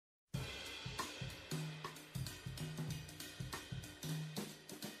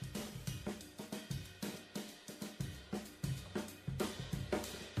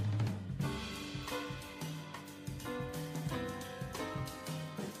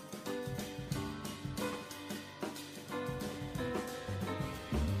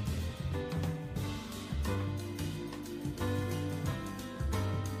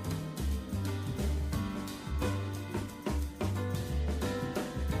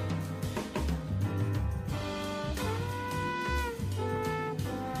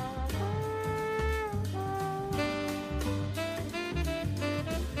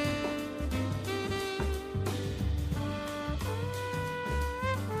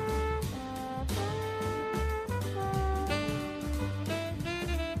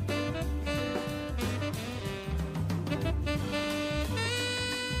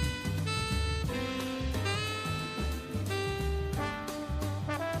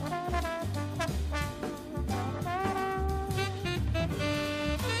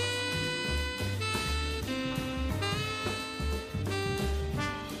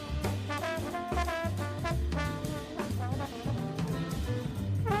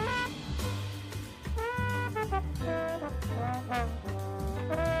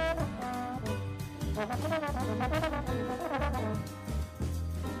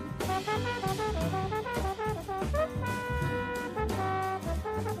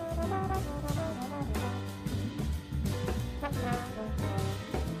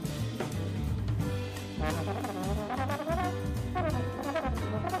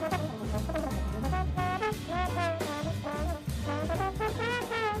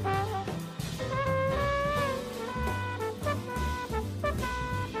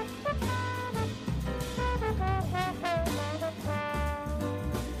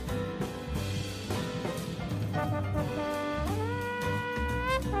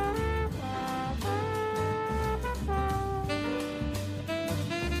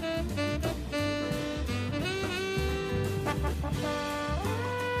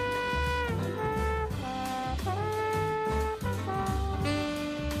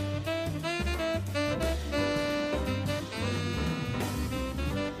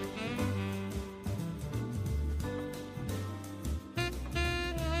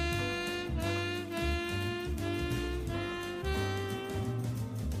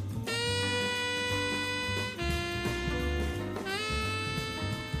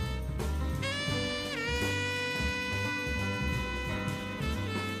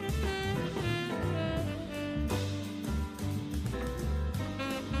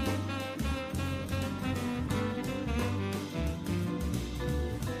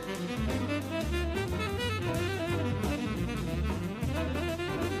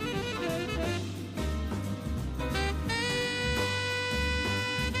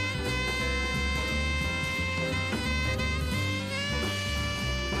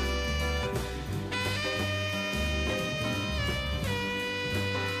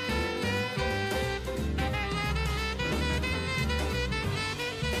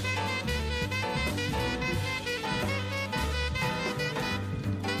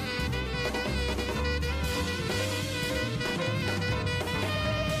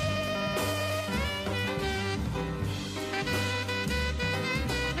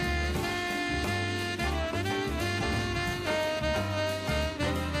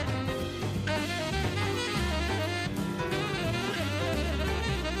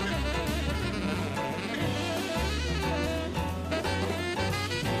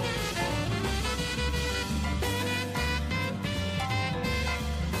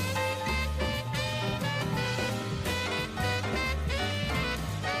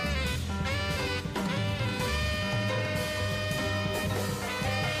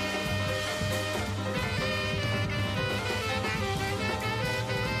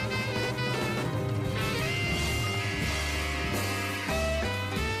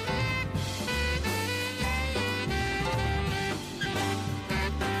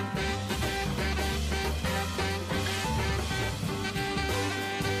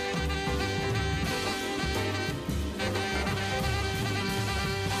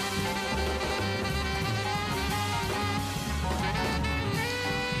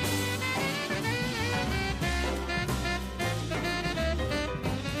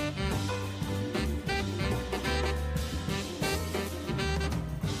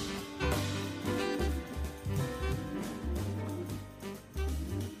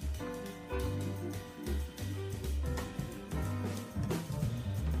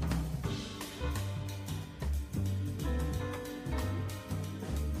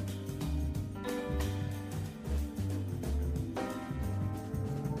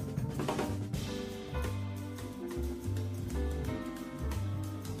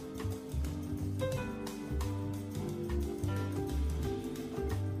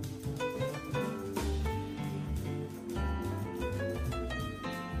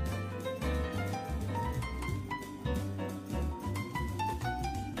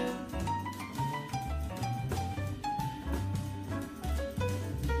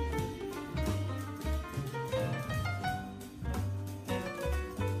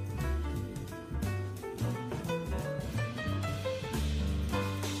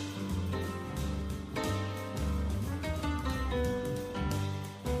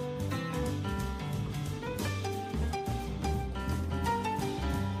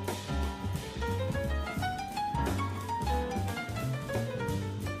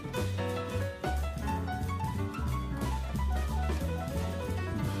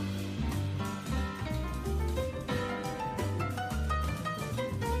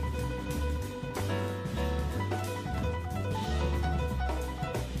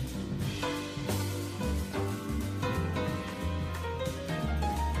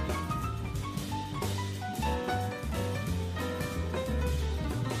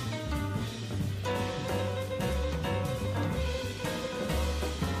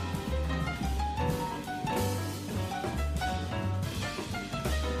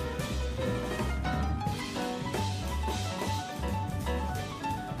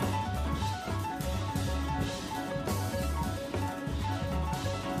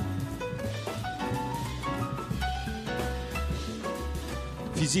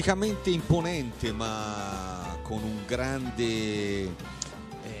Fisicamente imponente, ma con un grande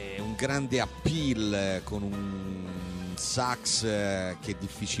appeal, con un sax che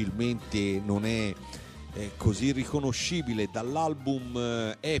difficilmente non è così riconoscibile.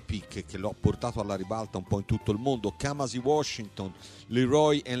 Dall'album Epic, che l'ho portato alla ribalta un po' in tutto il mondo, Kamasi Washington,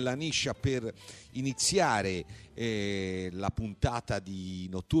 Leroy e Lanisha, per iniziare la puntata di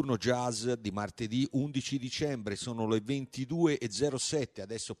Notturno Jazz di martedì 11 dicembre. Sono le 22:07.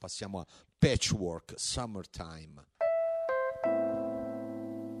 Adesso passiamo a Patchwork Summertime.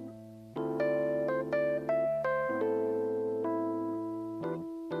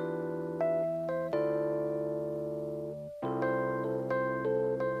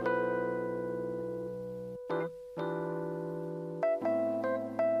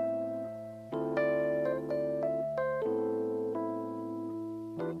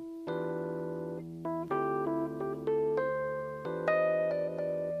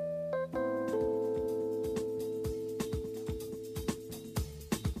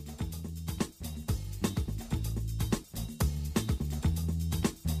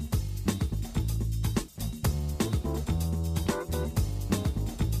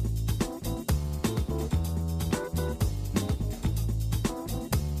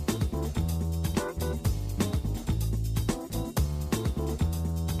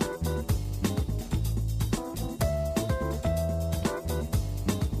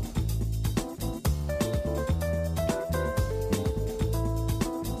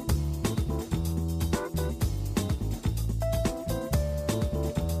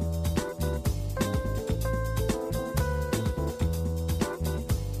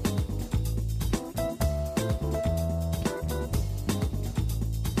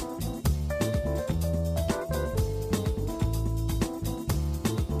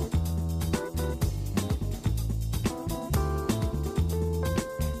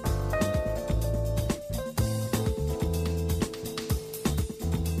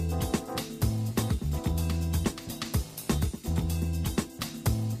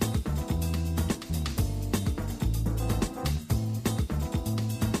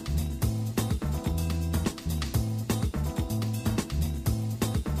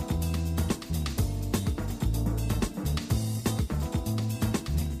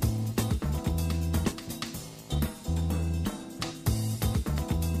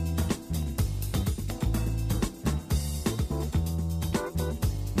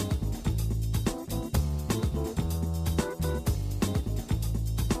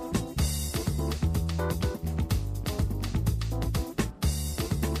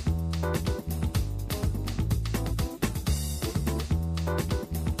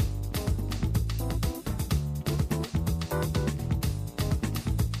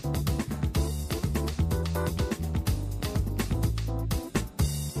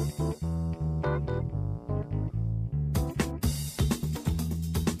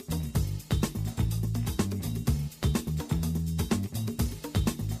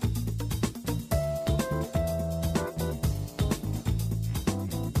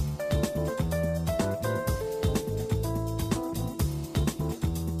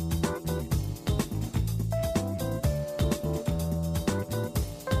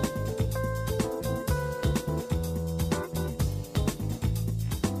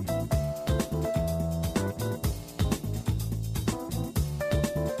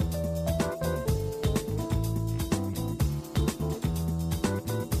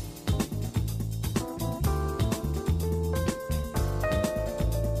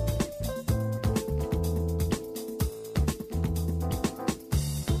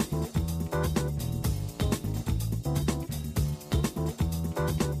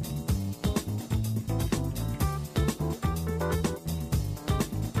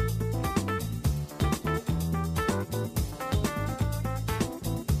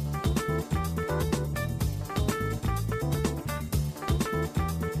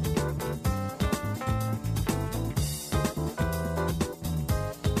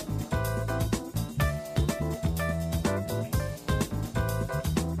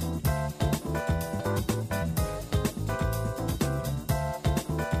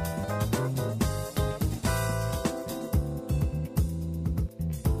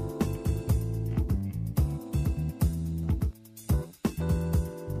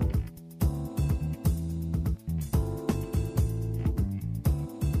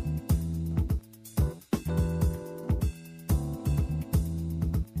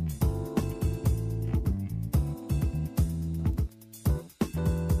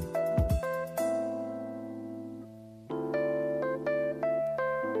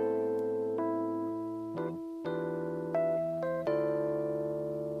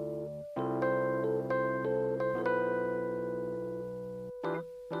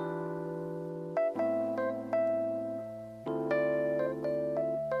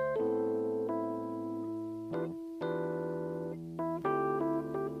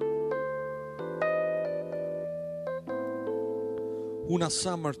 Una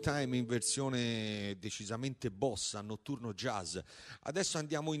Summertime in versione decisamente bossa, notturno jazz. Adesso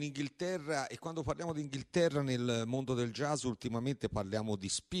andiamo in Inghilterra e quando parliamo di Inghilterra nel mondo del jazz ultimamente parliamo di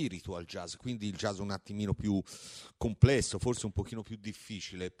spiritual jazz, quindi il jazz un attimino più complesso, forse un pochino più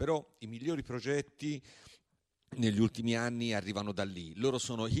difficile, però i migliori progetti negli ultimi anni arrivano da lì. Loro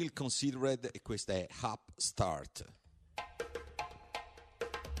sono Hill Considered e questa è Upstart.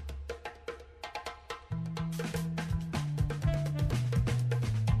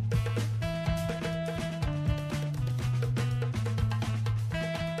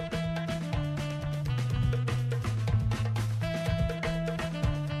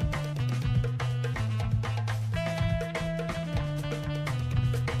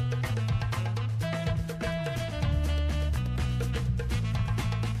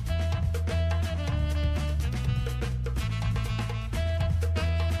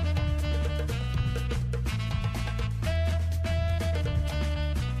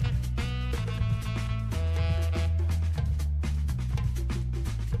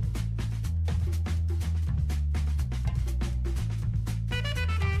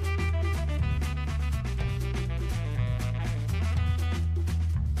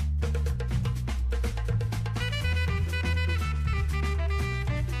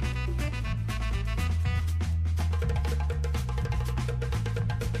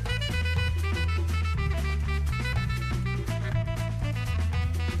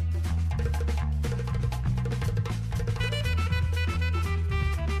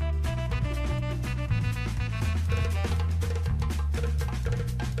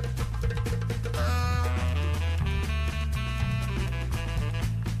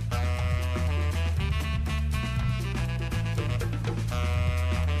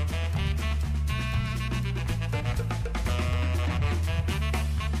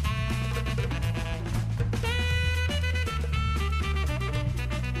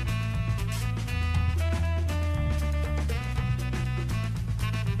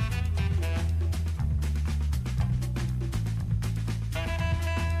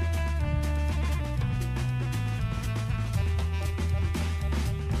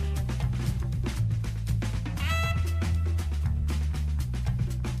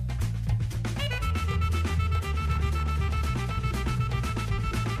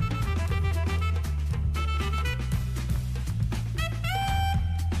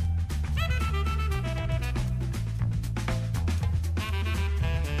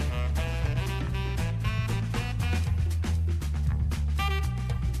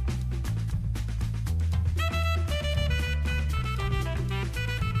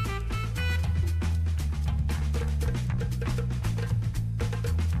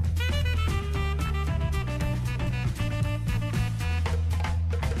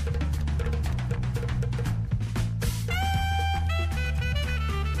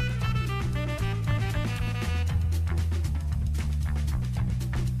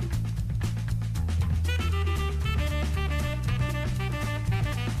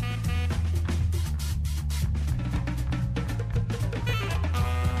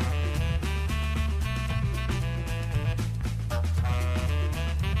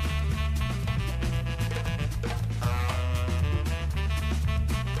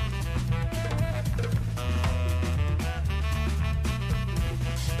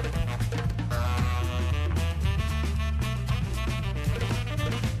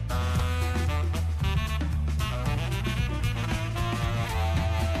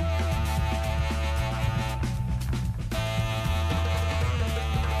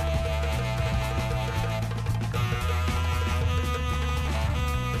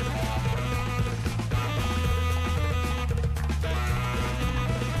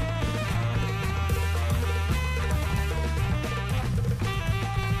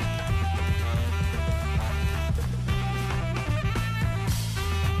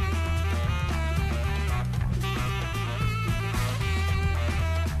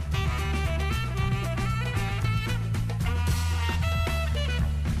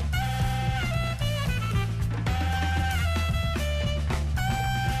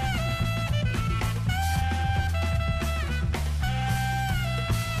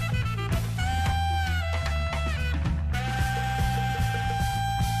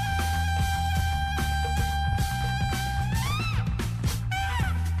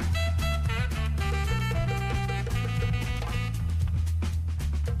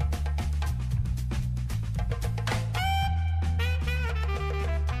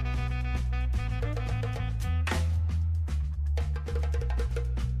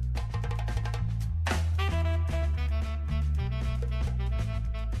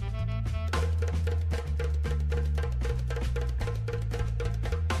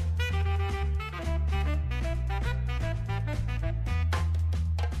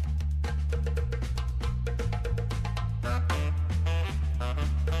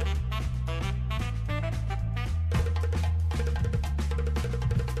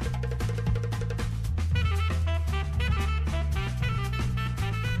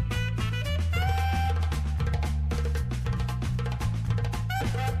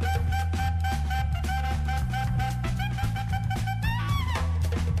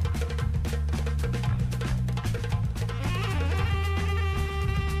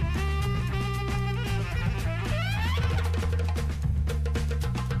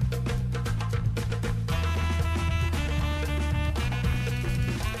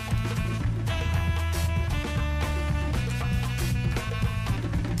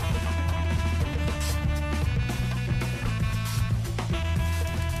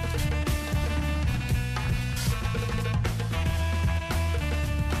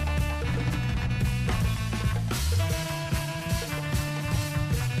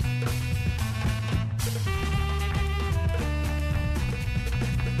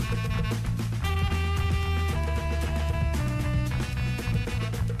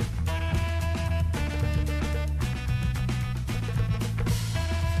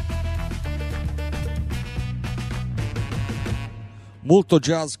 Molto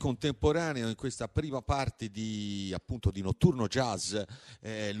jazz contemporaneo in questa prima parte di Notturno Jazz.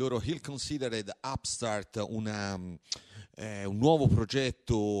 Loro Hill Considered Upstart, un nuovo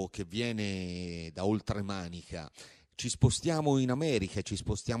progetto che viene da oltremanica. Ci spostiamo in America, ci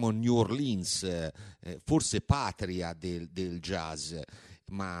spostiamo a New Orleans, forse patria del jazz,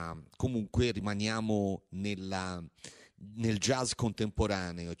 ma comunque rimaniamo nel jazz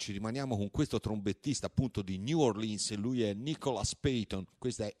contemporaneo. Ci rimaniamo con questo trombettista appunto di New Orleans, lui è Nicholas Payton,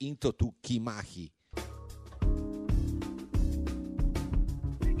 questa è Into to Kimahi.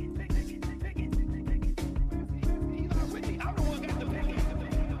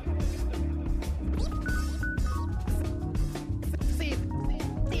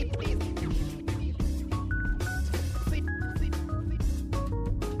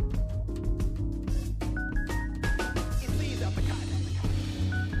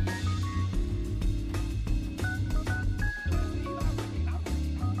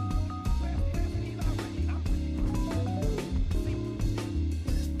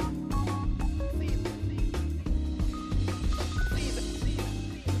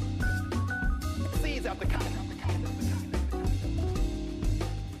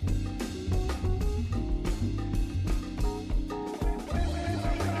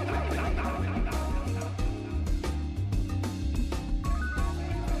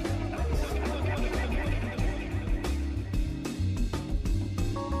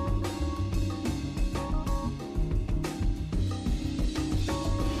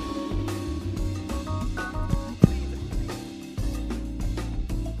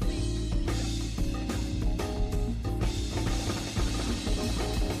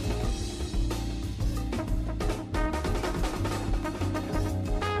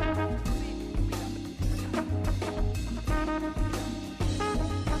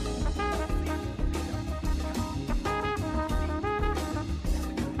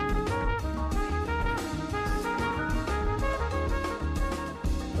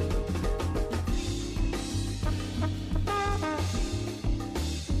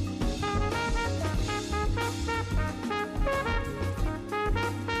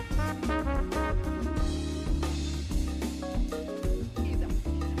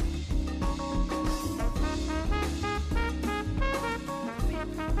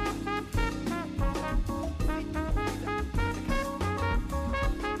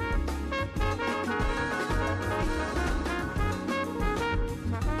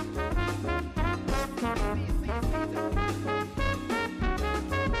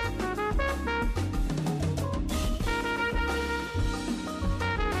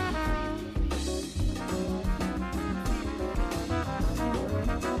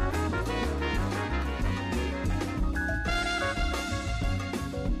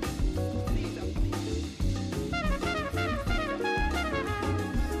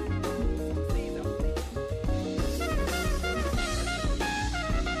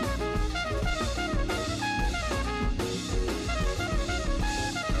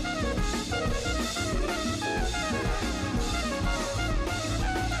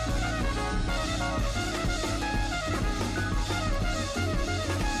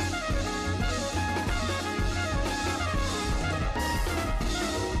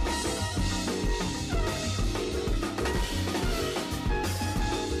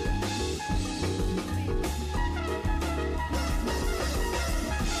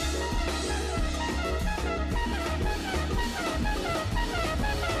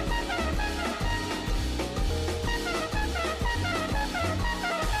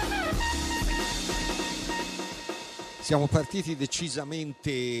 Siamo partiti decisamente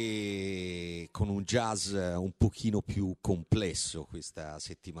con un jazz un pochino più complesso questa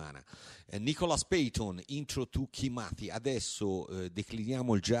settimana. Nicholas Payton, Intro to Kimathi. Adesso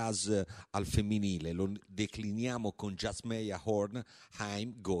decliniamo il jazz al femminile, lo decliniamo con Jasmine Horn,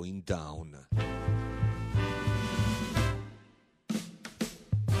 I'm Going Down.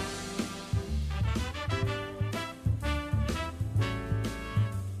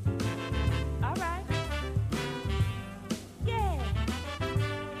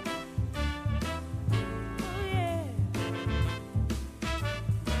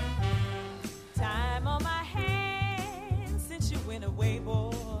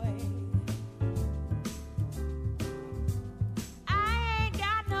 I ain't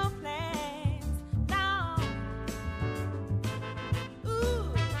got no plan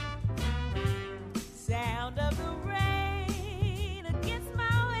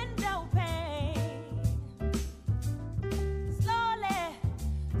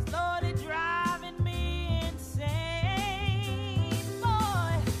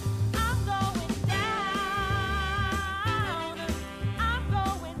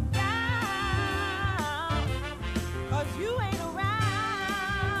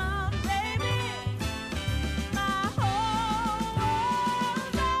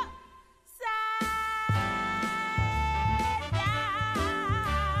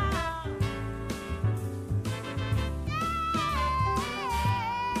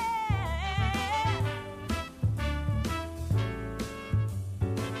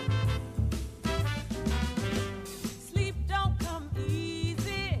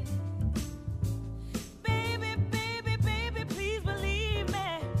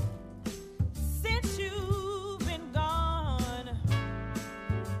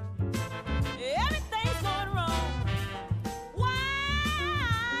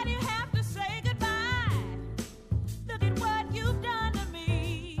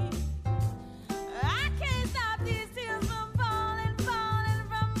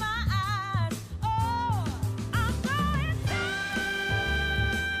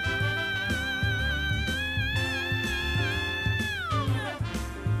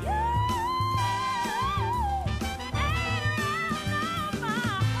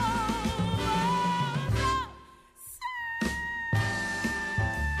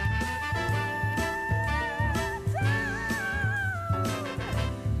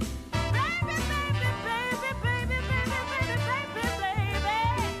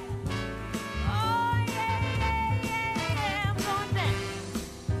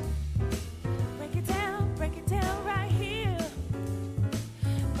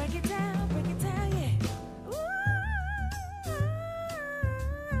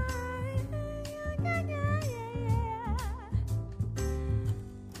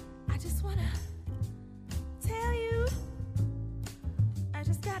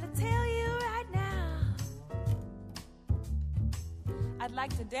just gotta tell you right now, I'd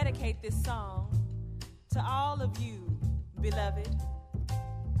like to dedicate this song to all of you, beloved.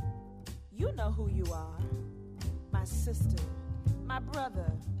 You know who you are, my sister, my brother,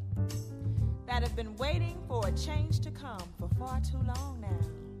 that have been waiting for a change to come for far too long now.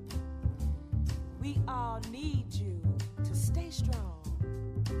 We all need you to stay strong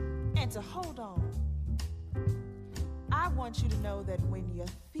and to hold on. I want you to know that when you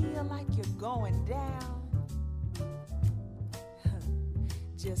feel like you're going down,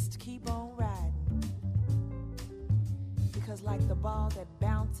 just keep on riding. Because like the ball that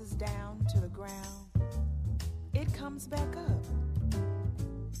bounces down to the ground, it comes back up.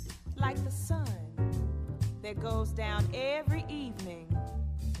 Like the sun that goes down every evening,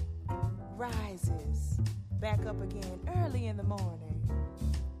 rises back up again early in the morning.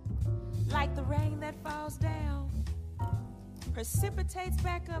 Like the rain that falls down, precipitates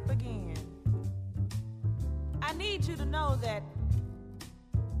back up again. I need you to know that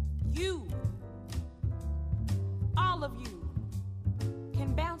you, all of you,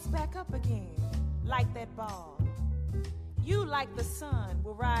 can bounce back up again like that ball. You, like the sun,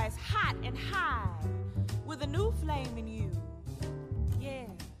 will rise hot and high with a new flame in you. Yeah.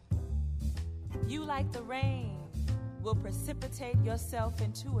 You, like the rain, will precipitate yourself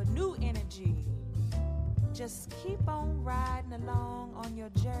into a new energy. Just keep on riding along on your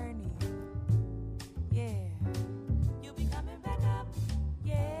journey. Yeah. You'll be coming back up.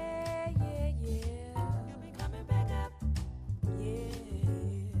 Yeah, yeah, yeah. You'll be coming back up. Yeah.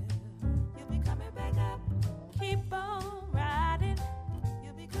 You'll be coming back up. Keep on riding.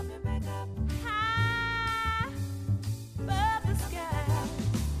 You'll be coming back up. High above the sky.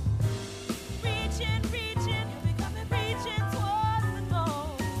 Reaching, reaching. You'll be coming back reaching up. Towards the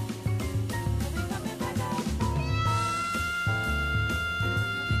goal. You'll be coming back up.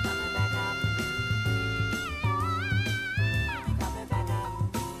 You'll be coming back up. You'll be coming back up.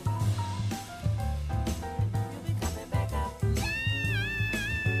 You'll be coming back up.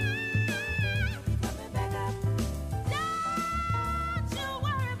 You'll be coming back up. Don't you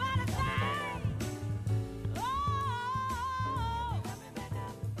worry about a thing. Oh, you'll be coming back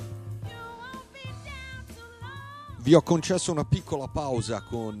up. You won't be down too long. Vi ho concesso una piccola pausa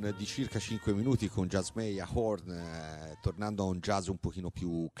di circa 5 minuti con Jazzmeia Horn, tornando a un jazz un pochino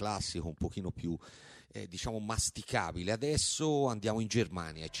più classico, un pochino più diciamo masticabile. Adesso andiamo in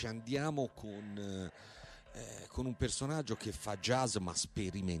Germania e ci andiamo con un personaggio che fa jazz ma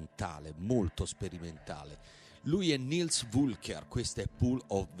sperimentale, molto sperimentale. Lui è Nils Wulker, questa è Pull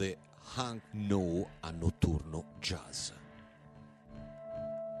of the Hung No a Notturno Jazz.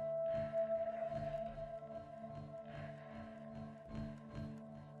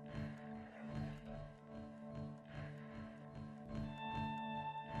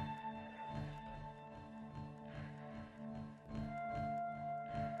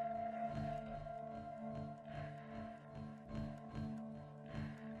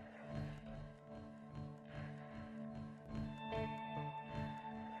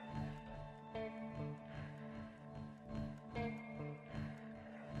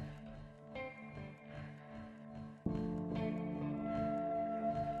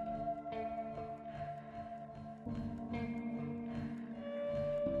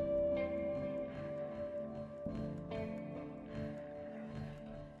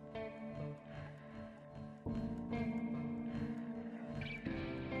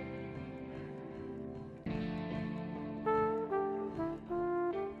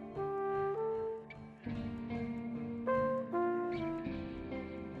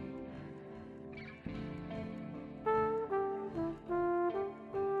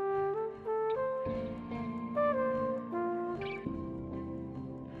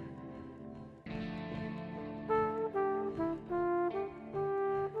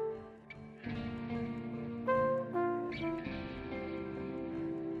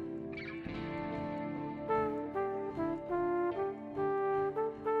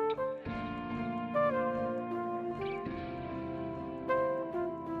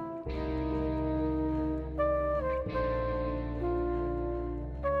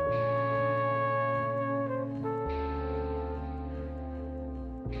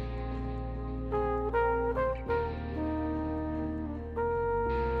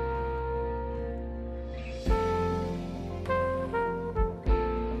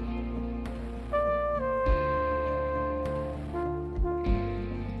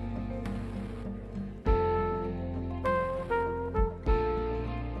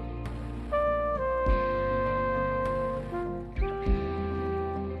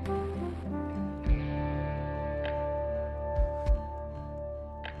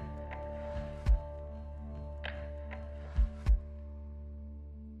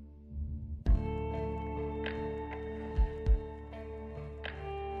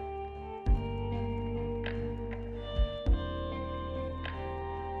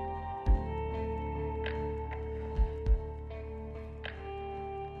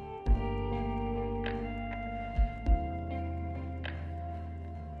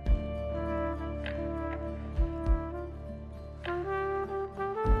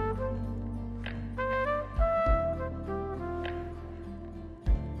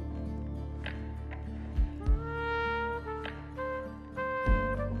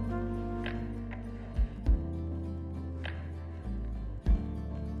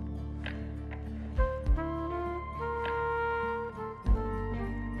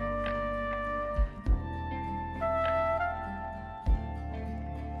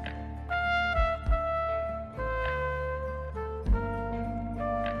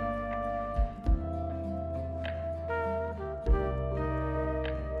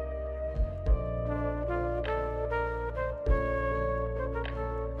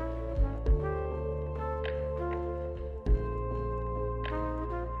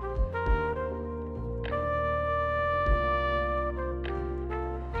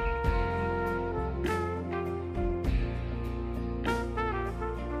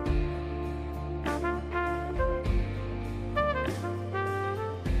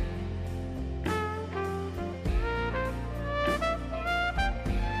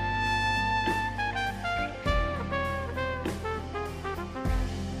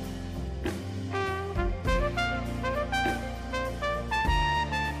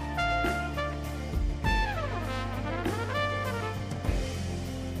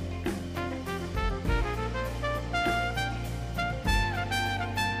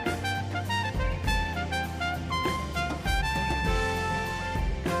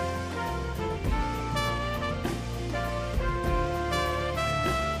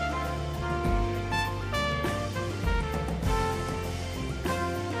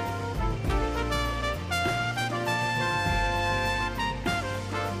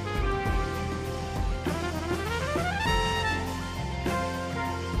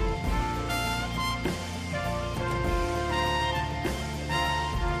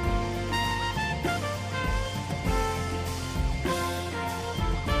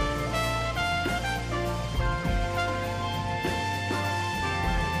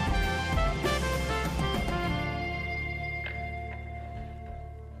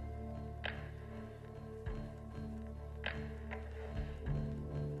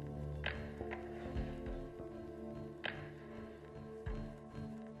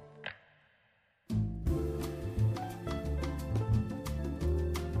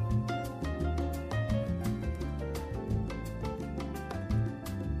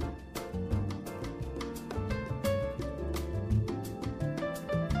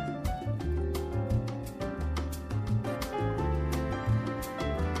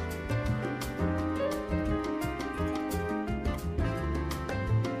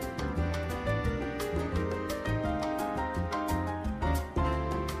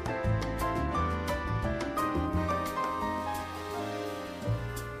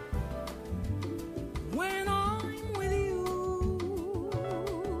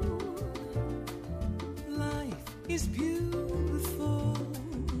 is beautiful.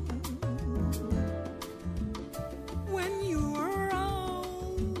 When you're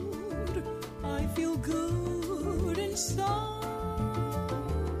around, I feel good inside.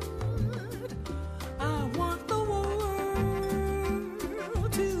 I want the world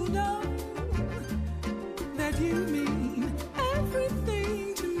to know that you mean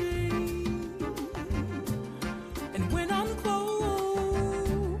everything to me. And when I'm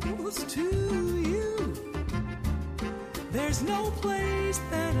close to you, there's no place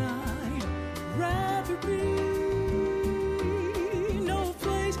that I'd rather be. No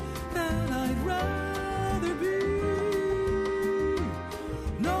place that I'd rather be.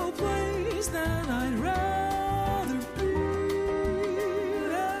 No place that I'd rather be.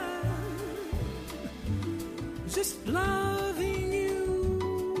 Just loving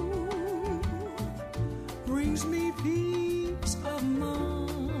you brings me peace of mind.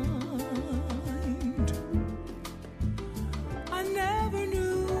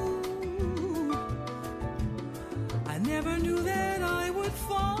 I never knew that I would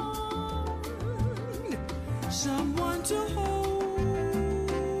find someone to hold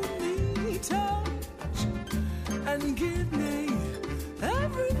me tight and give me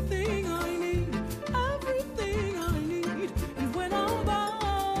everything I need, everything I need. And when I'm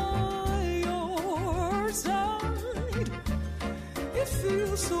by your side, it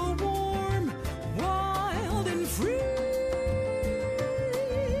feels so warm, wild and free.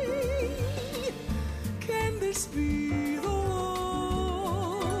 Can this be the love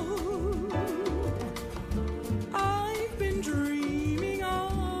I've been dreaming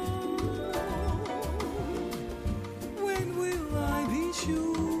of? When will I be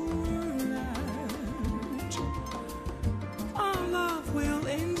sure that our love will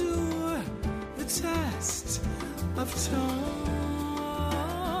endure the test of time?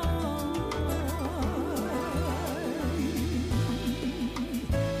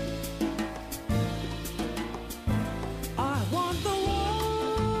 I want the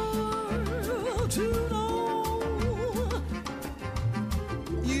world to know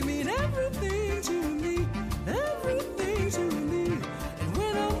you mean everything to me, everything to me. And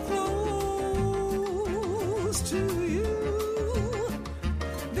when I'm close to you,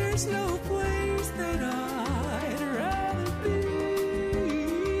 there's no place that I'd rather be.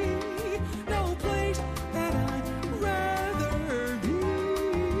 No place that I'd rather be.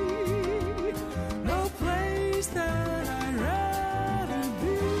 No place that I'd rather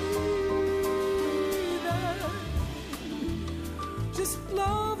be. Just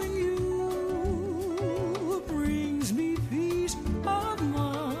loving you brings me peace of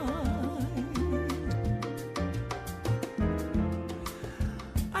mind.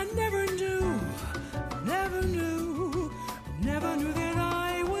 I never knew that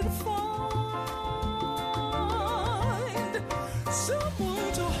I would find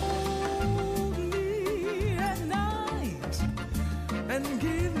someone to hold me at night and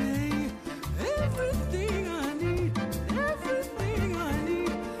give me everything I need, everything I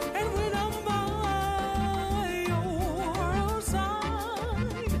need. And when I'm by your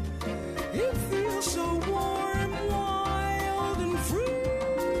side, it feels so warm, wild and free.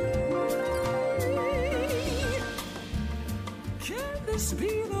 Can this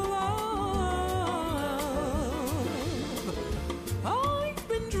be the love I've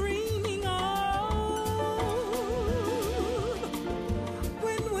been dreaming of?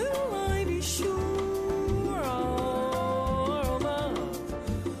 When will I be sure our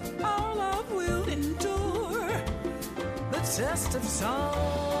love will endure the test of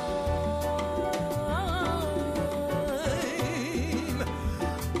time?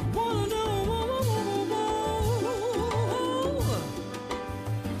 Wanna know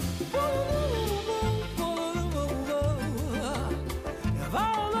if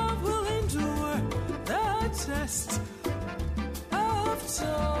our love will endure the test of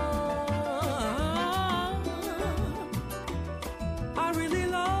time. I really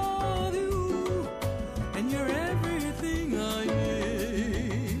love you, and you're everything I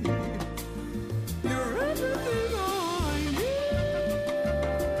need. You're everything I need.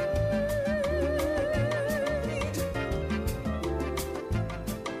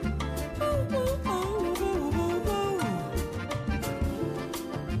 Oh, oh, oh, oh, oh, oh.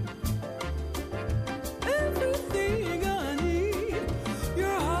 Everything I need.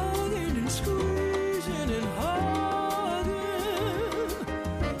 You're hugging and squeezing and hugging,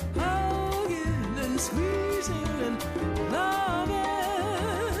 hugging and squeezing and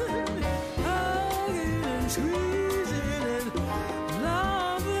loving, hugging and squeezing and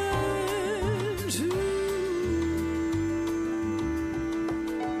loving too.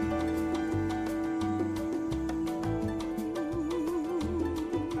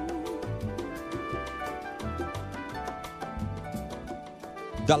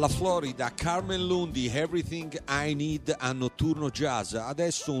 Dalla Florida, Carmen Lundi, Everything I Need a Notturno Jazz.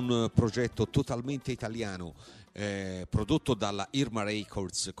 Adesso un progetto totalmente italiano, prodotto dalla Irma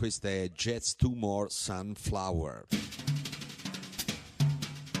Records. Questa è Jets 2 More Sunflower.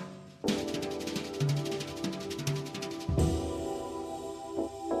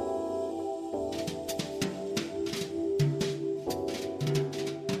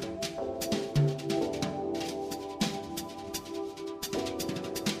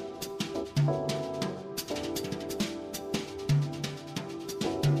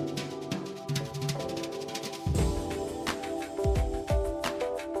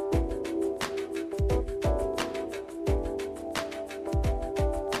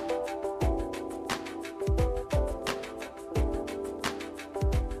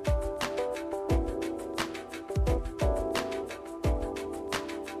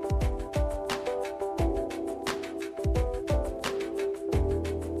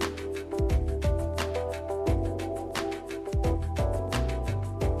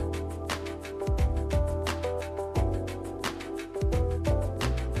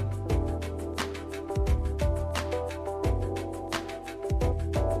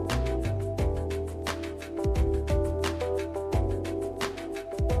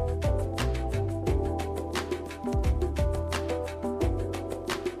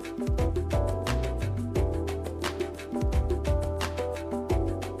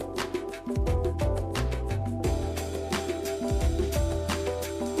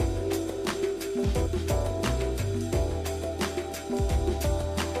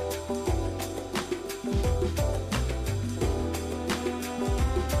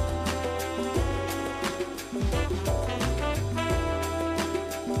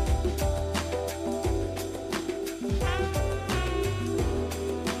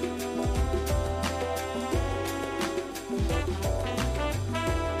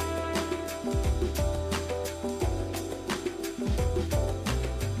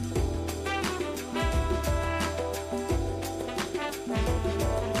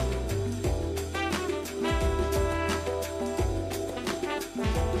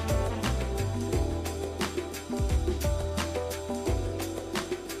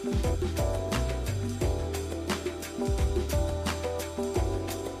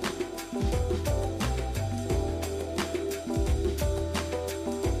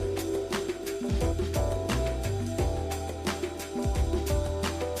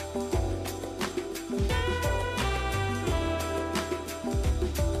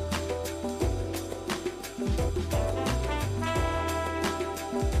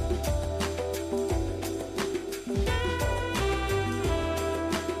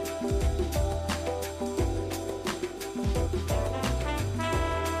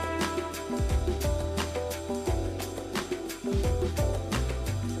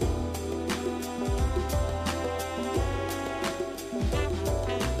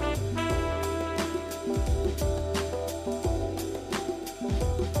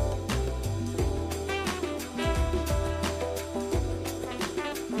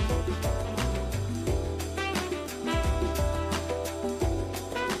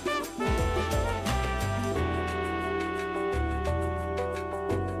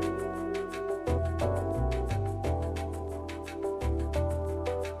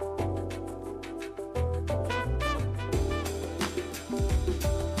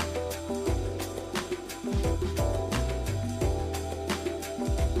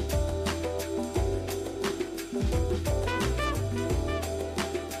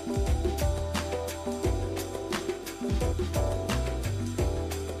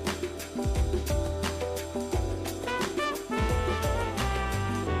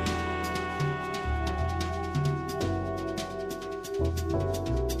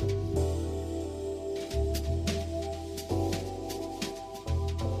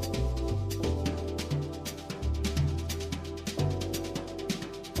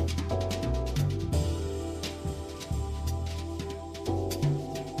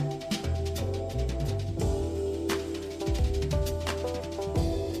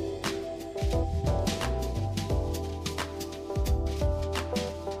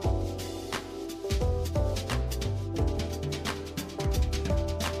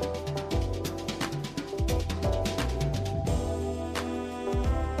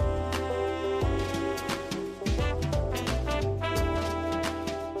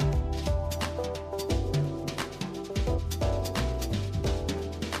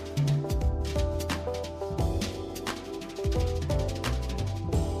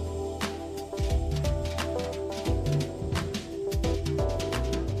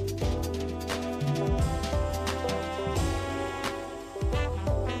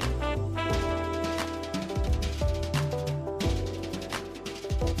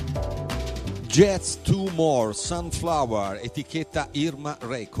 Jets 2 More, Sunflower, etichetta Irma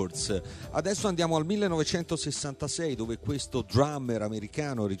Records. Adesso andiamo al 1966, dove questo drummer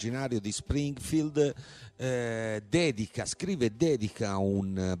americano originario di Springfield scrive e dedica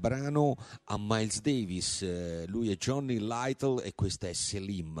un brano a Miles Davis. Lui è Johnny Lytle e questa è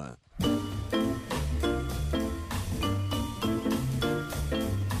Selim.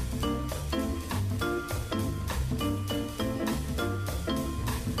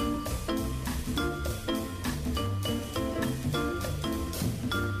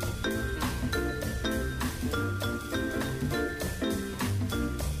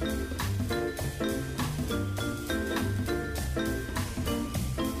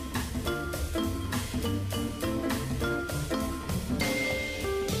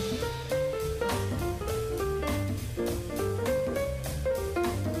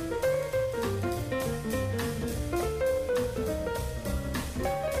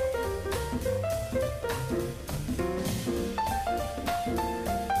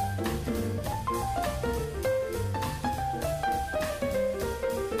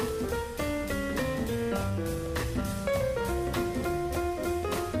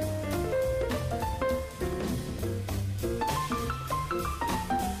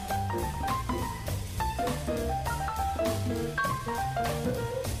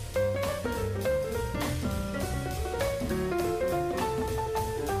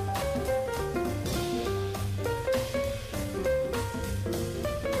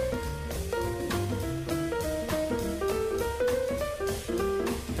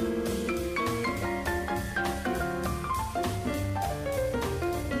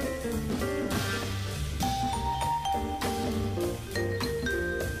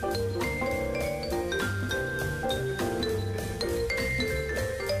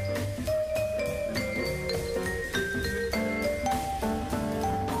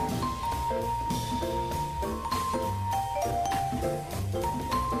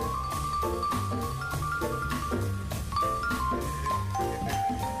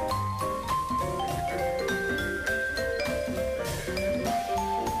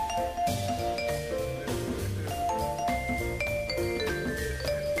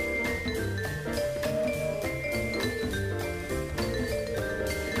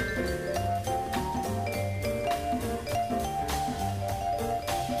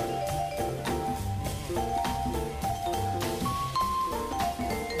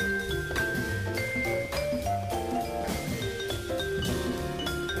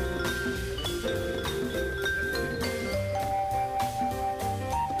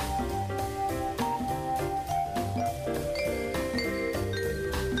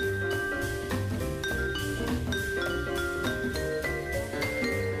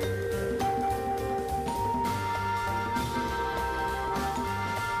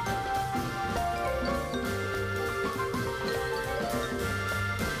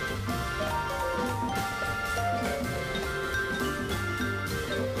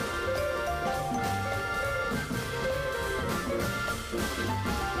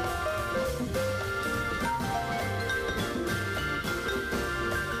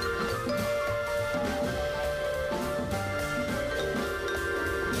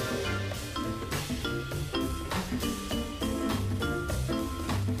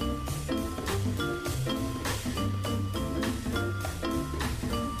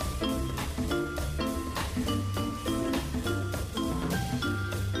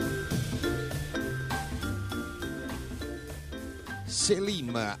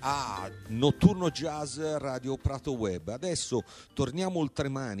 Selim a Notturno Jazz Radio Prato Web. Adesso torniamo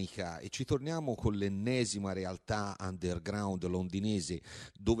oltremanica e ci torniamo con l'ennesima realtà underground londinese,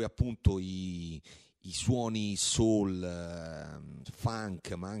 dove appunto i suoni soul,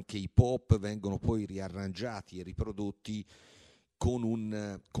 funk, ma anche hip hop vengono poi riarrangiati e riprodotti con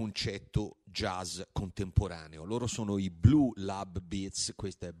un concetto jazz contemporaneo. Loro sono i Blue Lab Beats,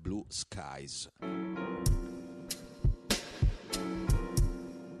 questa è Blue Skies.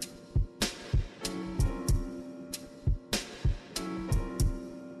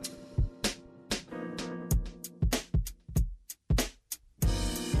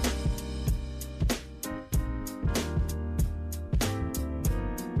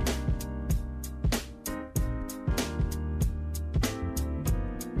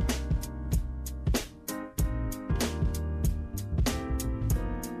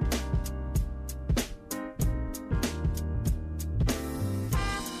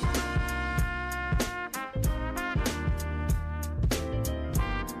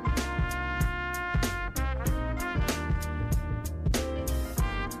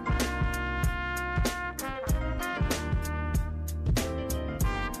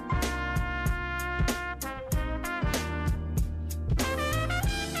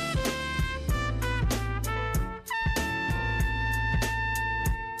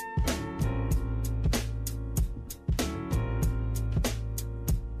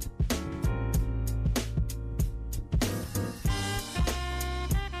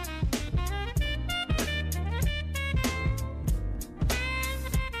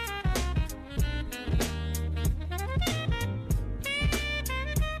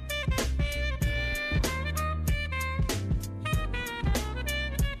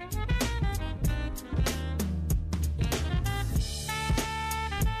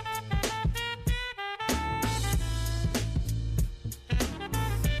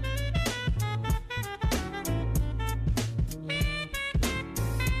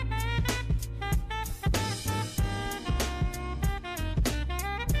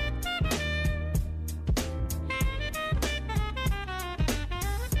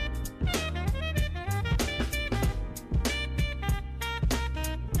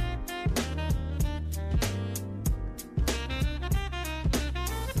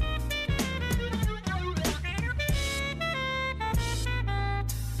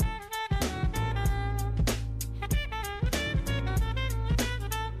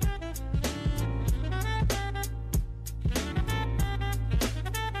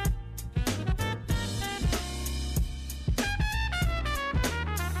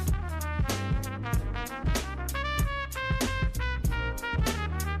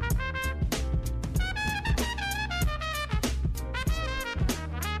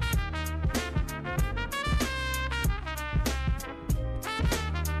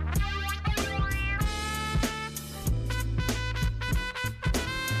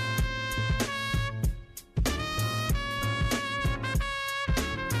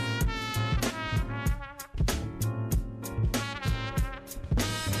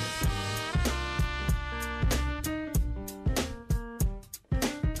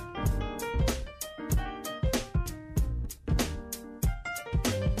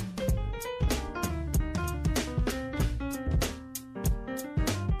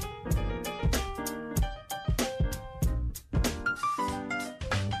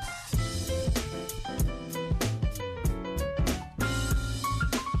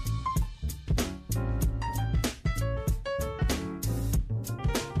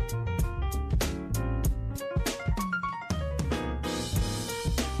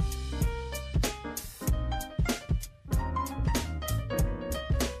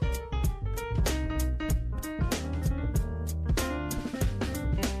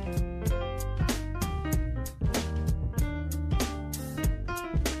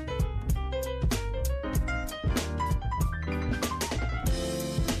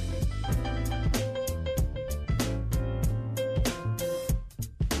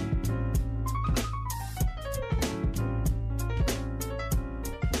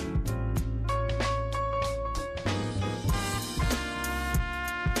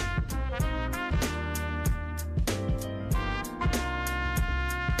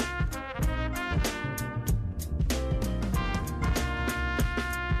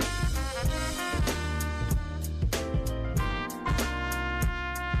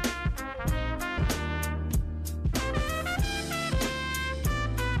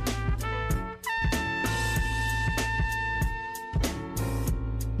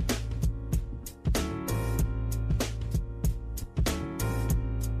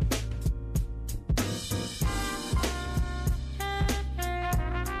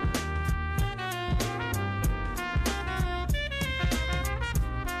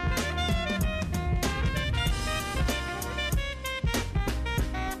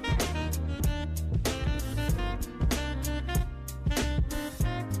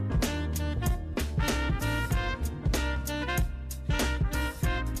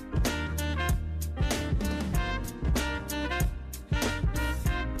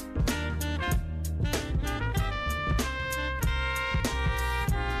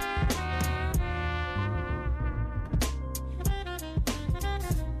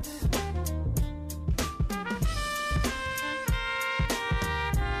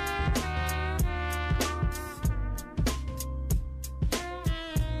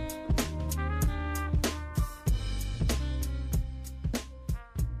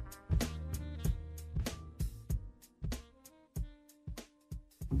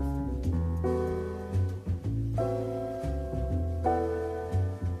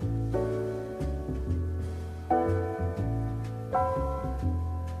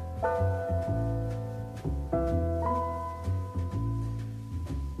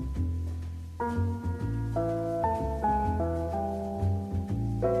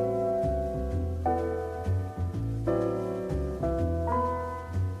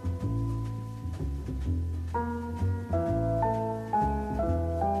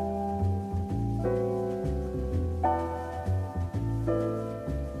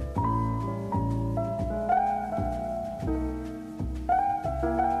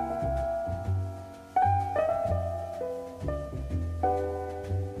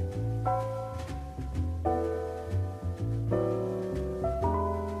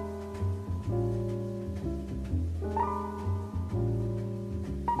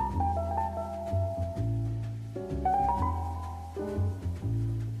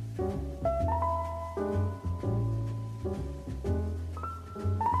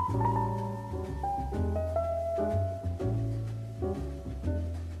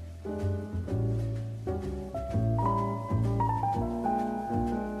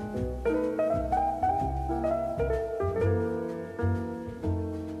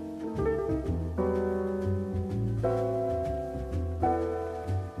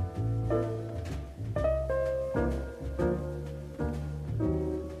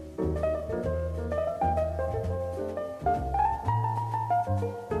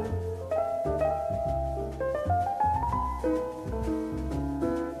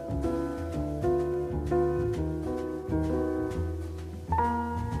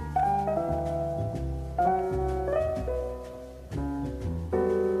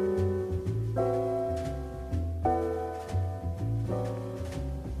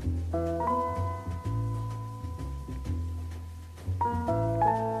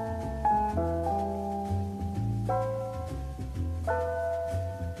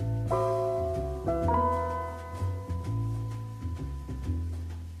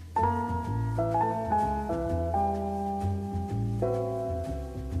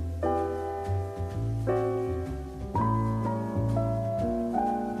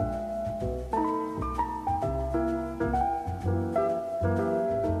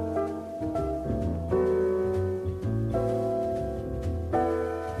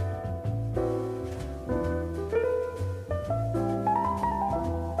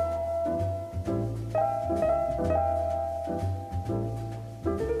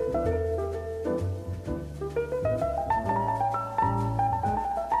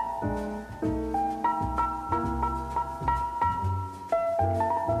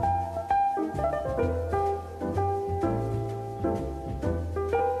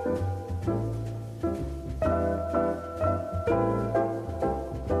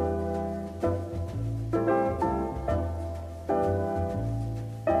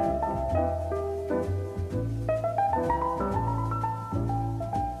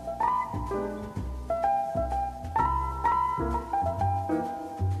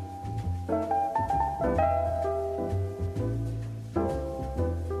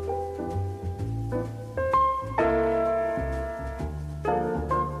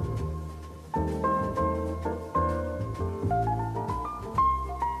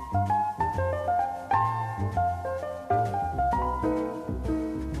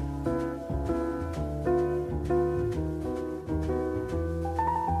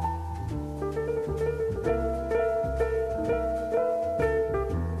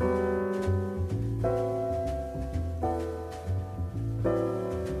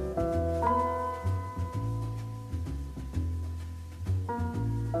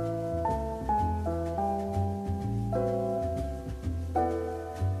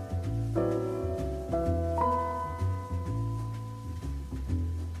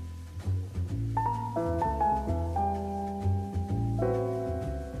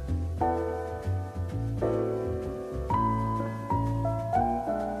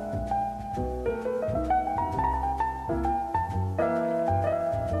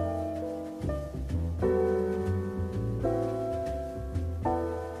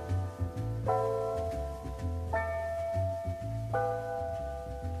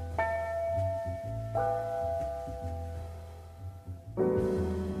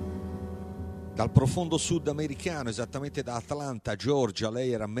 Dal profondo sud americano, esattamente da Atlanta, Georgia,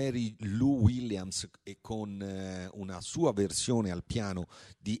 lei era Mary Lou Williams e con una sua versione al piano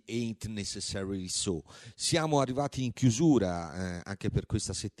di Ain't Necessarily So. Siamo arrivati in chiusura anche per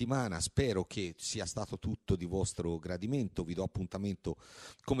questa settimana, spero che sia stato tutto di vostro gradimento, vi do appuntamento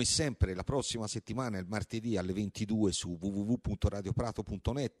come sempre la prossima settimana, il martedì alle 22 su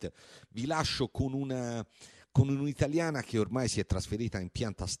www.radioprato.net. Vi lascio con un'italiana che ormai si è trasferita in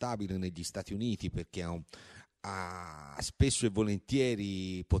pianta stabile negli Stati Uniti, perché spesso e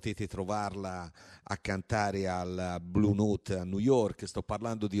volentieri potete trovarla a cantare al Blue Note a New York. Sto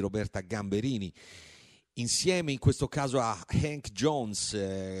parlando di Roberta Gamberini, insieme in questo caso a Hank Jones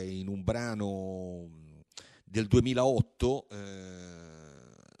in un brano del 2008,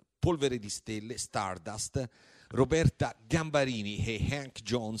 Polvere di stelle, Stardust. Roberta Gambarini e Hank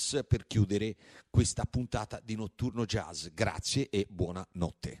Jones per chiudere questa puntata di Notturno Jazz. Grazie e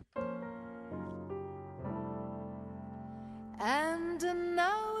buonanotte. And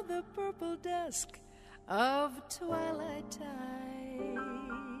now the purple dusk of twilight time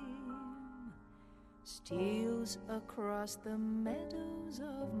steals across the meadows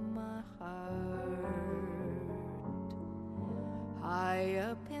of my heart. High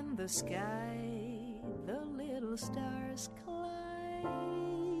up in the sky, the little stars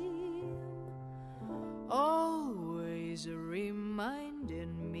climb, always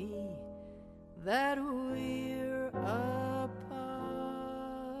reminding me that we're apart.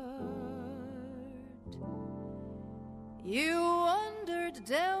 You wandered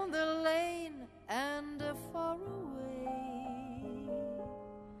down the lane and far away,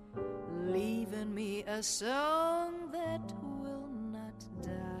 leaving me a song that will not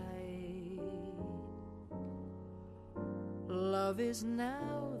die. Love is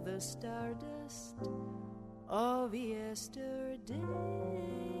now the stardust of yesterday,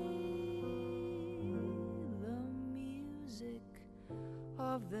 the music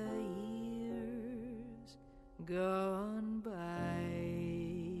of the years gone by.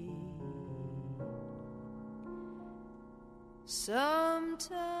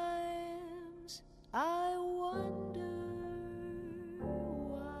 Sometimes I wonder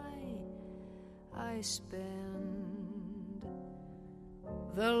why I spend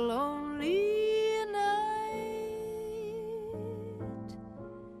the lonely night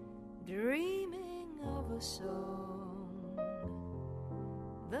dreaming of a song.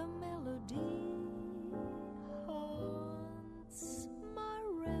 The melody haunts my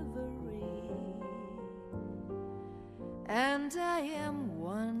reverie, and I am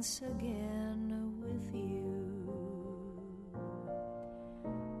once again with you.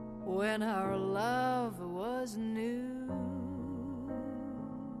 When our love was new,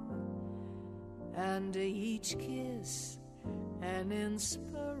 and each kiss an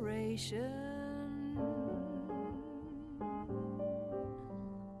inspiration,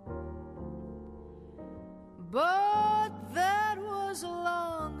 but that was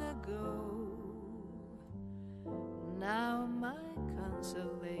long ago. Now my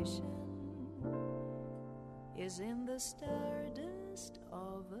consolation is in the stardust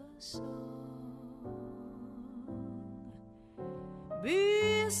of a song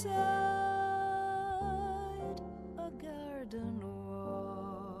beside a garden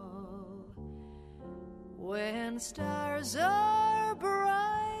wall. When stars are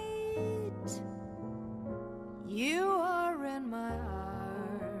bright, you are in my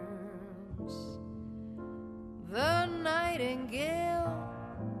arms. The nightingale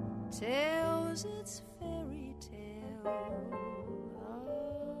tells its fairy tale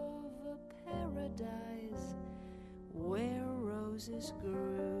of a paradise where roses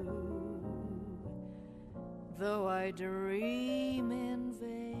grew. Though I dream in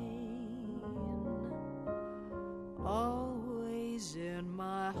vain, always in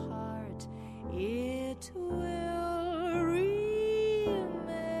my heart it will remain,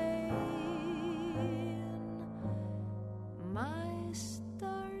 my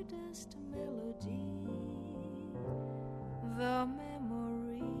stardust melody, the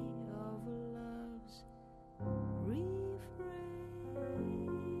memory of love's refrain.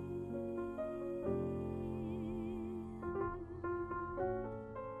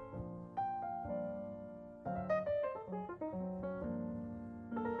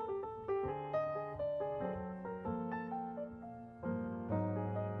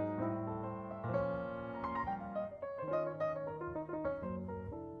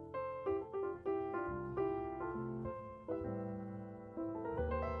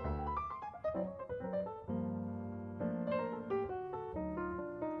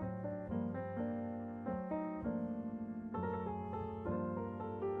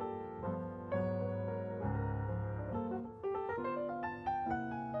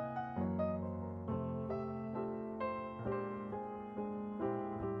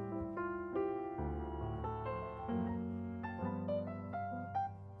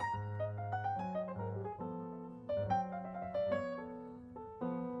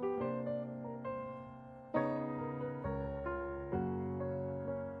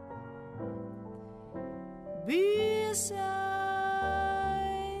 beside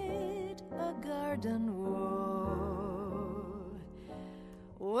a garden wall.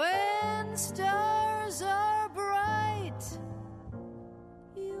 When stars are bright,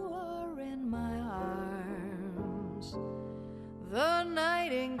 you are in my arms. The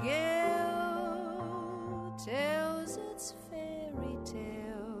nightingale tells its fairy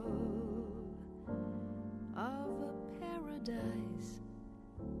tale of a paradise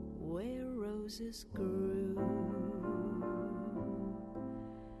where roses grew.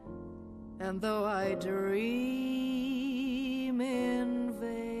 And though I dream in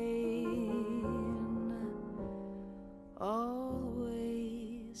vain,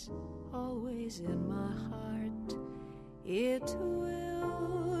 always, always in my heart it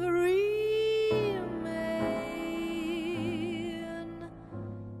will remain,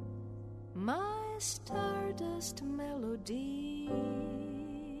 my stardust melody.